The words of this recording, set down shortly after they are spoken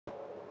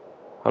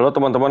Halo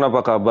teman-teman,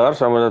 apa kabar?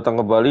 Selamat datang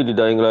kembali di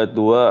Dying Light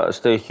 2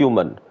 Stay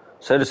Human.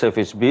 Saya The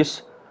Savage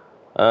Beast.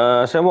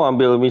 Saya mau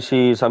ambil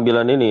misi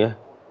sambilan ini ya,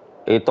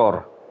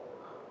 Etor.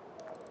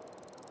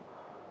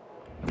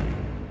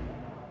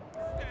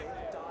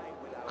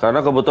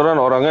 Karena kebetulan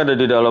orangnya ada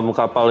di dalam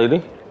kapal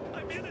ini.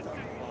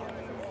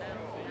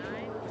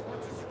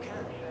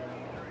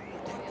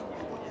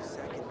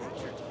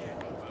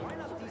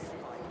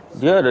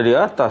 Dia ada di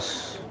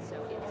atas.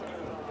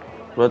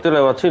 Berarti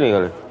lewat sini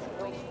kali.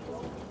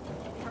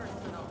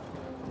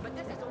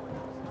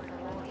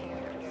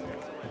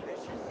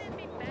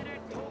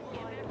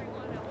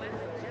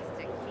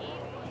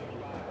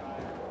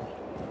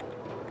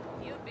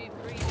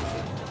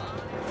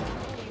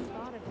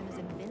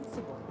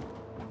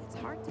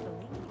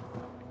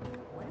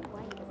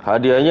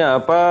 Hadiahnya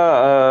apa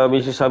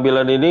misi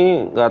sambilan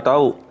ini nggak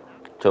tahu.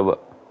 Coba.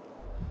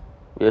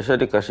 Biasa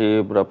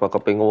dikasih berapa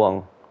keping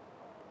uang.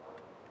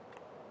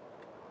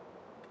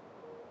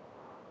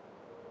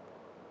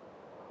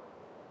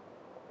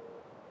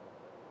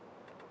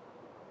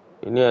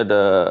 Ini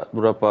ada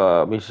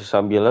berapa misi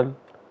sambilan?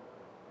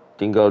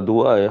 Tinggal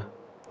 2 ya.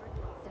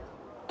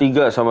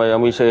 3 sama yang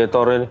misi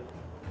Etor ini.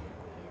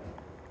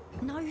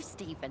 No,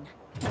 Stephen.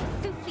 That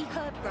filthy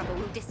herb grubber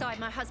will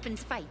decide my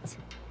husband's fate.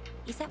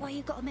 Is that why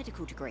you got a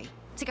medical degree?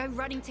 To go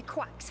running to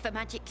quacks for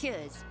magic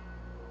cures?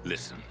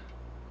 Listen,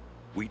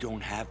 we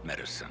don't have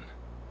medicine.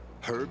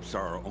 Herbs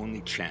are our only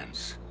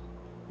chance.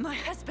 My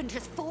husband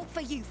has fought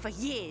for you for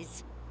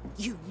years.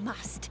 You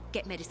must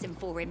get medicine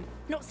for him,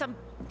 not some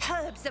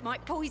herbs that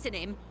might poison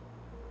him.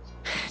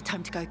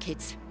 Time to go,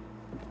 kids.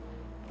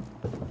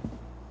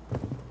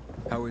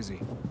 How is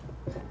he?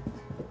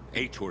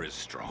 Ator is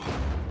strong,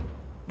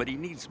 but he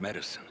needs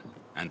medicine,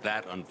 and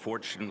that,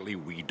 unfortunately,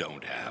 we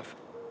don't have.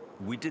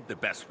 We did the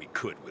best we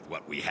could with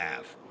what we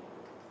have.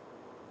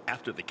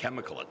 After the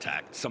chemical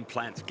attack, some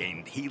plants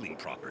gained healing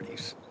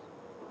properties.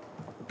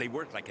 They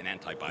work like an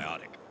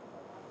antibiotic.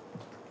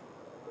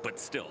 But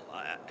still,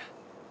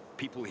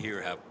 people here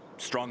have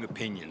strong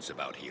opinions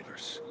about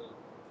healers,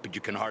 but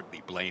you can hardly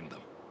blame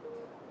them.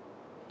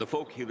 The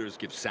folk healers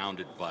give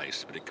sound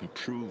advice, but it can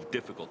prove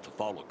difficult to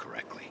follow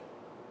correctly.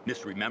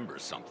 Misremember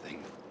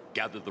something,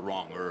 gather the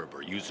wrong herb,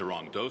 or use the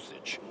wrong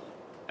dosage,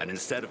 and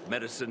instead of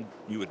medicine,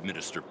 you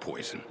administer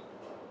poison.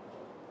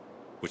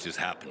 Which has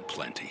happened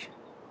plenty.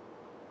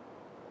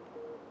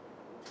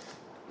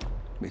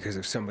 Because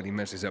if somebody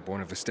messes up one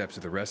of the steps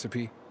of the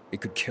recipe, it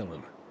could kill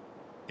him.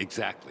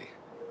 Exactly.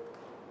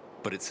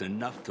 But it's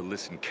enough to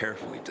listen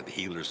carefully to the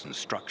healer's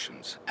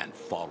instructions and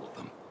follow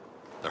them.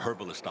 The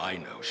herbalist I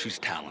know, she's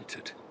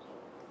talented.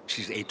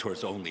 She's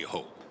Ator's only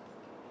hope.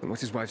 And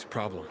what's his wife's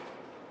problem?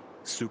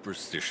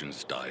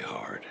 Superstitions die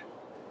hard.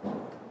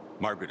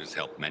 Margaret has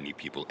helped many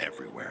people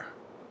everywhere.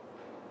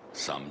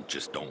 Some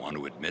just don't want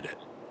to admit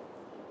it.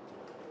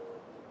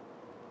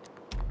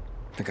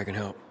 Think I can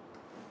help?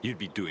 You'd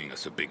be doing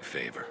us a big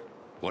favor.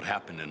 What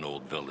happened in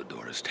Old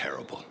Villador is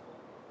terrible.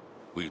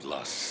 We've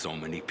lost so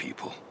many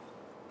people.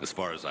 As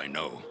far as I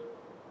know,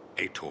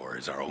 Ator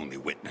is our only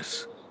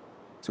witness.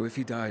 So if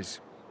he dies,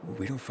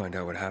 we don't find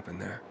out what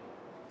happened there.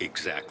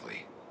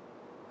 Exactly.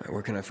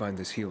 Where can I find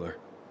this healer?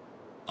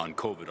 On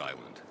COVID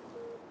Island.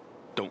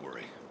 Don't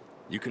worry.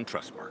 You can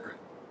trust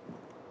Margaret.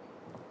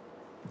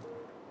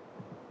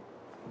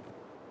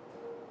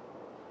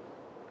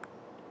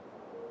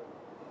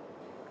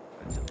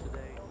 Until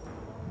today,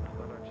 I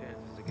thought our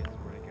chances against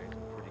Renegades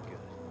were pretty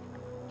good.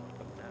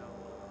 But now,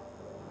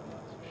 I'm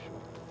not so sure.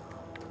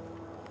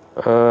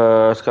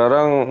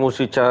 Sekarang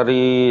mesti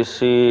cari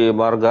si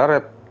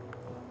Margaret.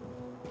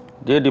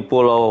 Dia di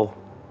pulau.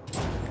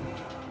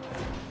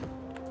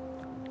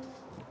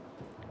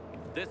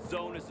 This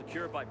zone is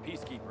secured by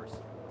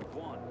peacekeepers.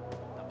 Go on,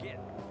 now get.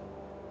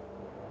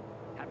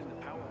 Having the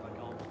power of the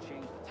golem will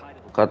change the tide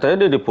of the Katanya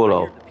dia di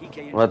pulau.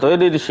 Nggak tahu ya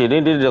dia di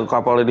sini, dia di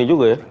kapal ini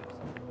juga ya.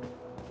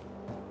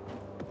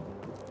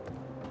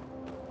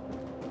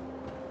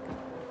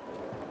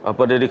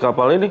 Apa dia di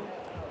kapal ini?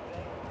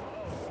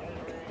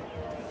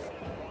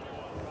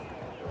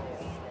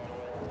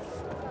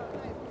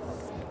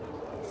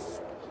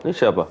 Ini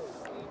siapa?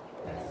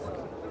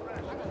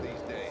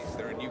 These days,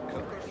 there are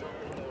newcomers.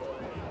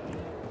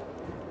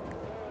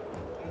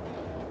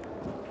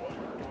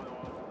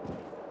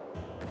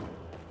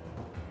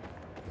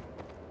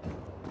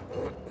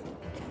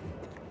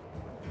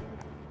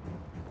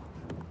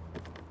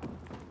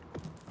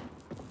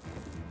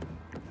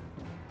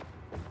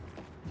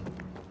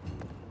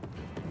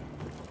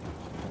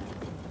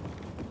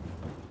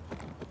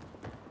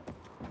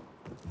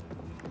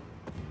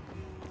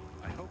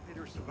 I hope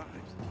Hader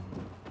survives.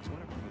 He's one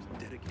of our most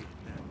dedicated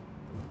men.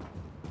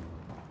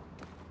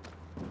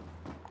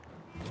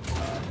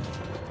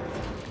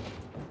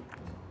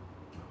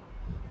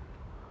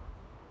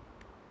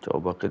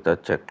 Coba kita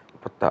cek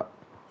peta.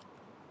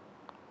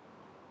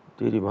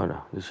 Dia di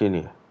mana? Di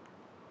sini ya.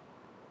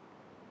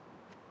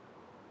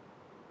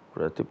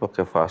 Berarti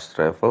pakai fast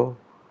travel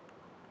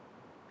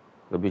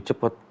lebih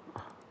cepat.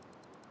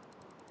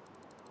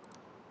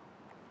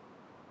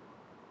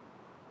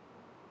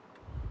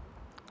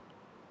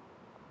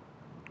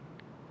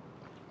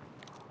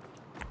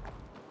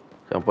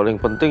 Yang paling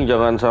penting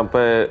jangan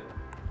sampai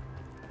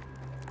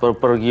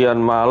perpergian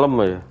malam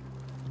ya.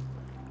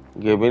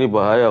 Game ini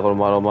bahaya kalau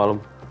malam-malam.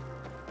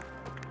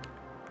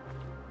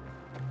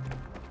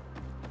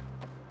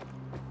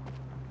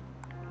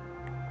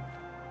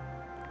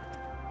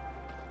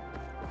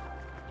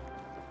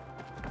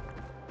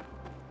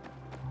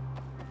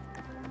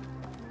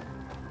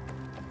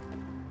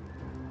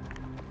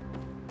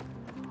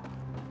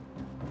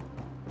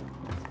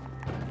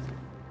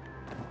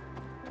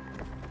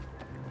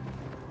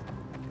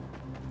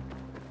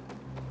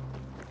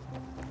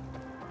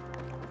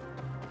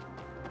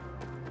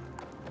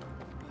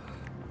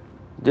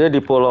 Dia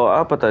di pulau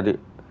apa tadi?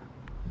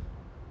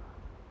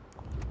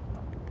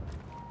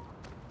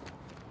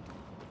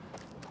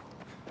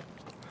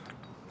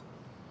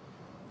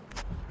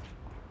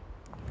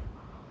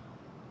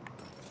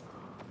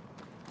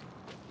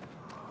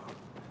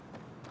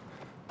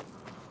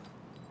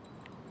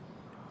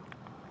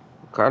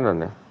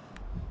 Kanan ya?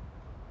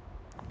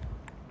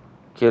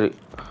 Kiri.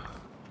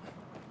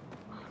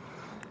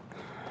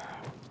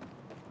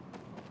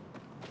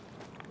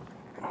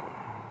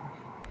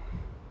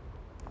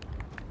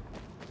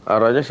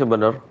 Arahnya sih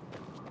bener.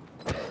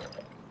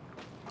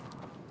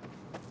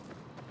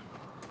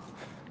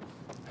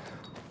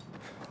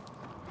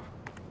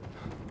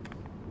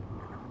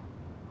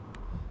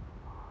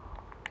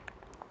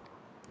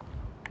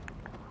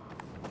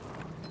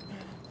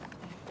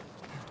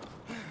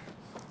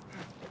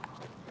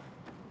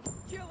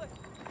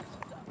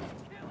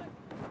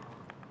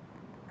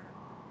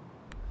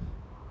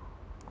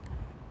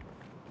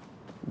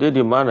 Dia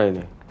di mana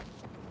ini?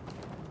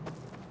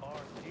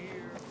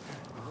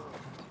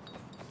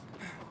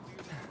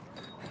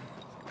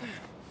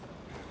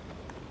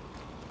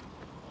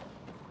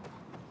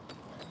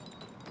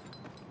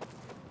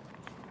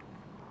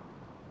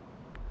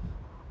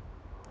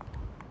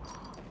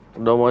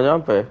 Udah mau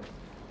nyampe?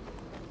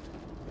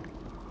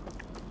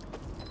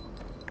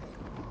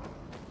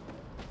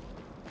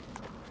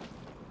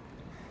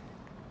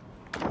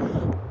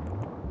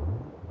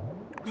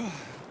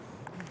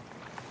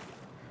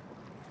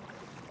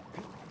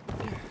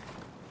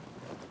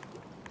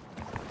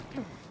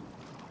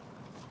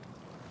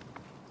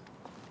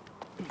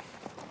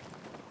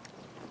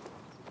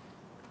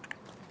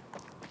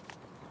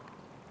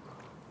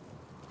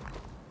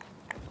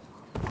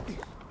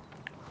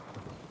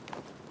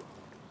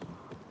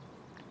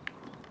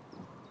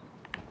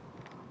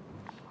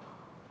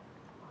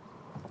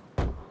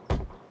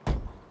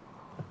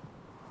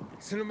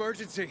 It's an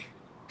emergency.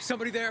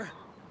 Somebody there?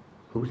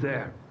 Who's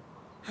there?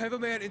 I have a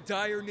man in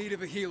dire need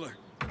of a healer.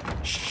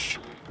 Shh.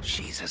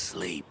 She's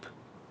asleep.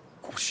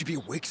 Will she be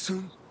awake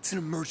soon? It's an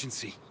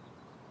emergency.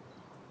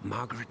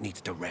 Margaret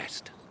needs to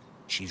rest.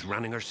 She's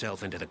running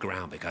herself into the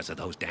ground because of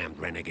those damned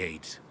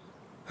renegades.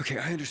 Okay,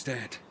 I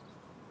understand.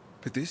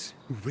 But this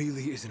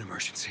really is an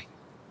emergency.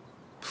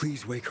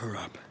 Please wake her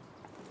up.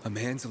 A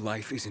man's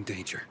life is in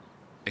danger.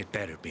 It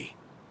better be.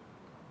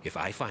 If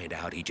I find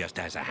out he just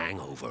has a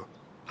hangover,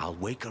 I'll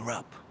wake her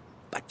up.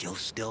 But you'll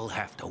still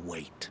have to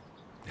wait.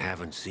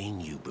 Haven't seen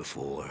you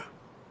before.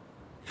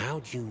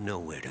 How'd you know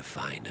where to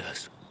find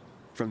us?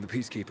 From the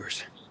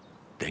Peacekeepers.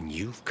 Then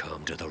you've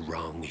come to the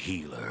wrong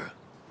healer.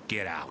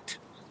 Get out.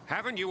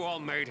 Haven't you all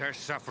made her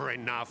suffer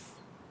enough?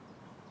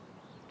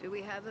 Do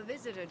we have a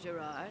visitor,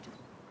 Gerard?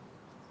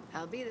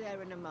 I'll be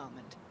there in a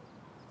moment.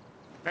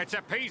 It's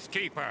a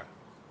peacekeeper.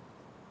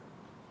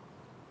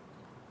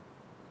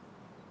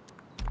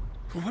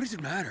 What does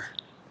it matter?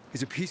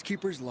 Is a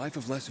Peacekeeper's life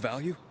of less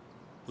value?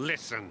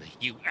 Listen,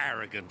 you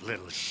arrogant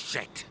little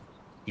shit.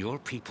 Your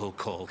people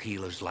call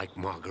healers like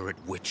Margaret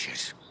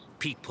witches.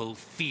 People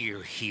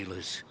fear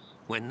healers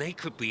when they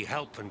could be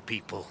helping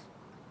people.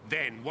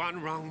 Then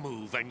one wrong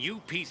move and you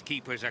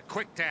peacekeepers are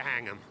quick to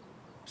hang them.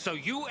 So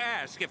you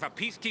ask if a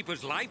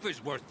peacekeeper's life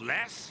is worth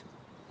less?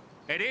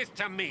 It is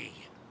to me.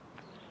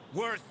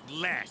 Worth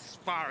less,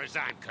 far as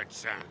I'm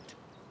concerned.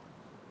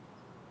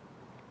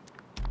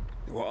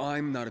 Well,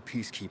 I'm not a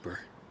Peacekeeper.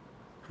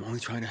 I'm only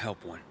trying to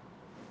help one.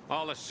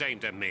 All the same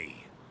to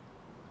me.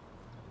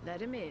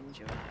 Let him in,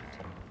 Gerard.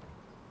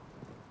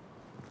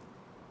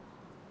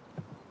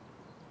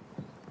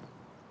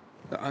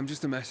 I'm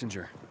just a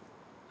messenger.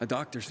 A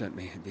doctor sent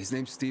me. His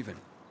name's Stephen.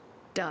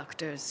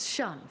 Doctors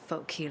shun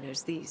folk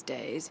healers these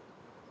days.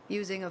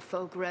 Using a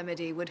folk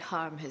remedy would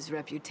harm his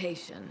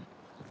reputation.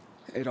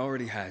 It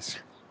already has.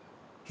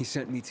 He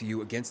sent me to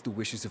you against the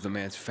wishes of the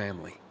man's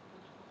family.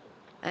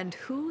 And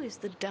who is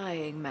the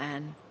dying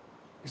man?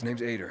 His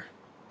name's Ader.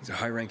 He's a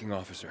high-ranking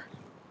officer.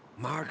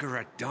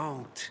 Margaret,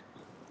 don't.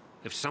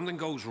 If something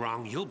goes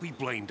wrong, you'll be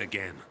blamed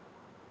again.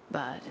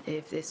 But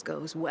if this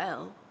goes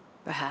well,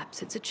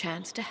 perhaps it's a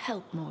chance to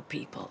help more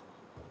people.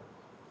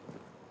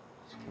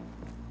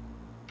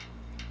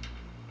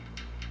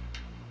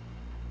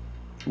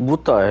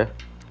 Buta ya?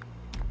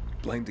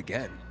 Blamed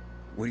again?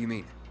 What do you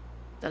mean?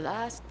 The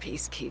last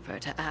peacekeeper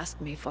to ask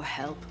me for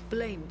help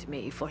blamed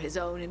me for his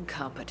own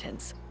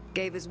incompetence.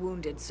 Gave his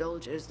wounded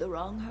soldiers the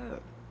wrong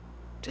herb,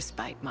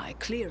 despite my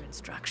clear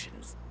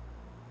instructions.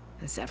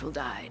 And several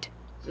died.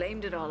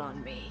 Blamed it all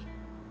on me.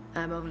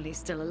 I'm only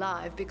still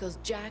alive because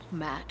Jack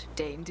Matt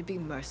deigned to be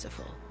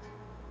merciful.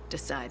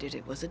 Decided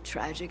it was a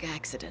tragic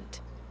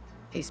accident.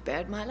 He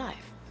spared my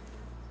life,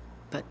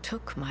 but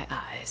took my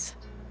eyes.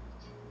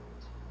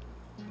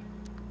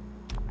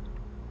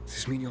 Does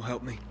this mean you'll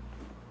help me?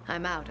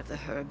 I'm out of the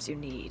herbs you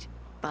need,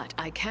 but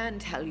I can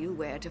tell you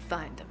where to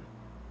find them.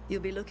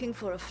 You'll be looking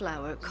for a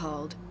flower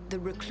called the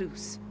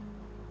recluse.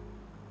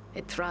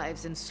 It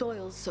thrives in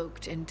soil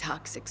soaked in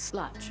toxic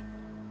sludge.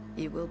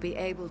 You will be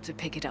able to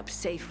pick it up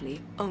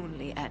safely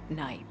only at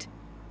night,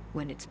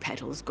 when its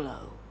petals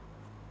glow.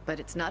 But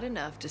it's not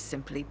enough to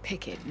simply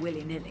pick it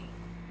willy-nilly.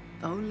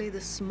 Only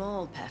the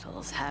small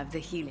petals have the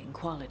healing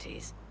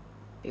qualities.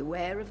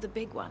 Beware of the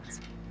big ones.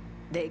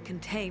 They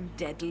contain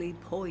deadly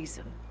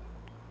poison.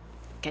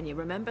 Can you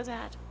remember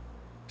that?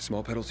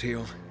 Small petals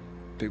heal,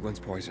 big ones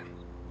poison.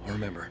 I'll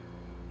remember.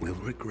 We'll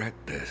regret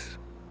this.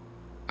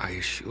 I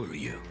assure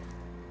you.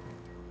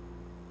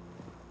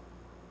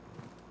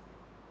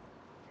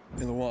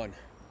 Milawan,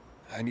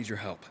 I need your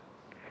help.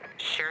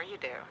 Sure you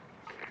do.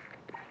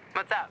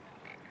 What's up?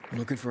 I'm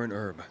looking for an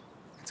herb.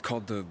 It's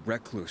called the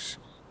recluse.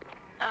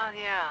 Oh,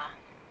 yeah.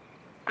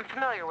 I'm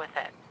familiar with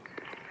it.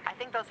 I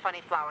think those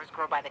funny flowers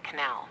grow by the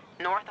canal,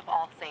 north of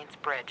All Saints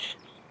Bridge.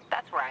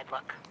 That's where I'd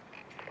look.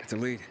 It's a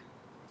lead.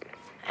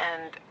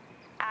 And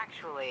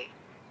actually,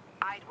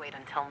 I'd wait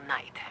until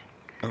night.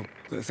 Oh,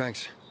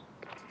 thanks.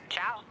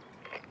 Ciao.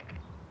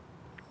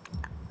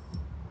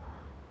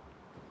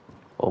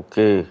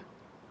 Oke.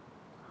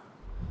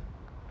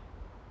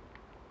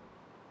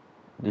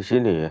 Di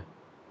sini ya.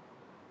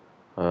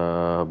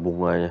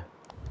 Bunganya.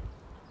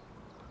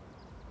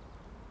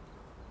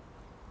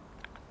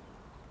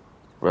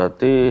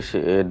 Berarti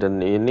si Eden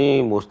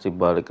ini mesti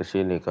balik ke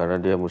sini karena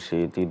dia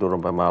mesti tidur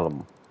sampai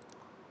malam.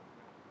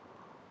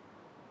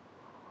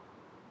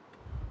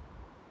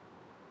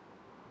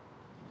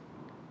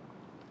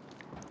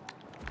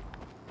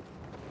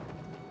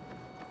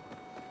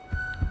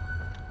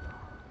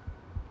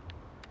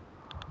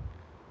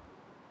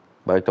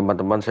 Baik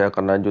teman-teman, saya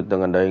akan lanjut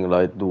dengan Dying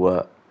Light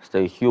 2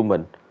 Stay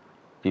Human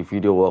di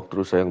video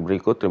walkthrough saya yang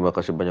berikut. Terima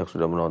kasih banyak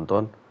sudah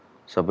menonton.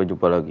 Sampai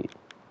jumpa lagi.